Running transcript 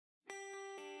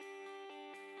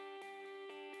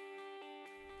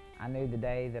I knew the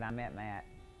day that I met Matt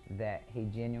that he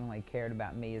genuinely cared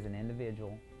about me as an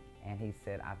individual, and he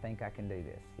said, I think I can do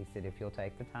this. He said, if you'll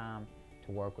take the time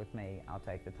to work with me, I'll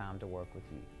take the time to work with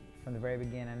you. From the very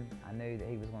beginning, I knew that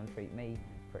he was going to treat me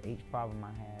for each problem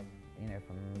I had, you know,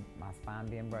 from my spine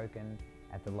being broken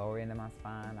at the lower end of my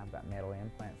spine. I've got metal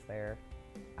implants there.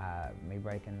 Me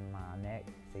breaking my neck,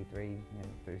 C3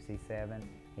 through C7,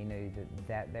 he knew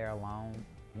that there alone,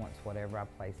 once whatever I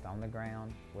placed on the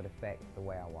ground, would affect the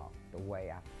way I walk, the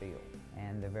way I feel.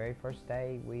 And the very first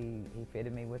day he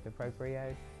fitted me with the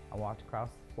Proprio, I walked across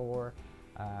the floor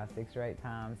 6 or 8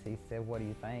 times. He said, what do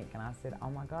you think? And I said, oh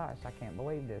my gosh, I can't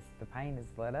believe this. The pain is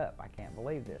let up. I can't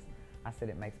believe this. I said,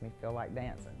 it makes me feel like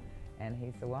dancing. And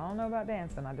he said, well, I don't know about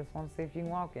dancing. I just want to see if you can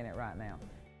walk in it right now.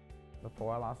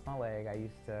 Before I lost my leg, I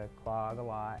used to clog a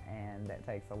lot, and that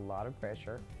takes a lot of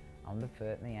pressure on the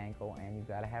foot and the ankle, and you've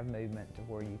got to have movement to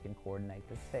where you can coordinate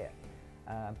the step.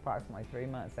 Approximately 3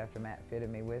 months after Matt fitted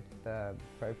me with the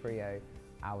Proprio,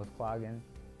 I was clogging,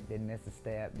 didn't miss a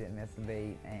step, didn't miss a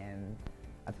beat, and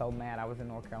I told Matt I was in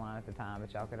North Carolina at the time,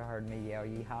 but y'all could have heard me yell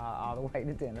yeehaw all the way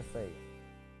to Tennessee.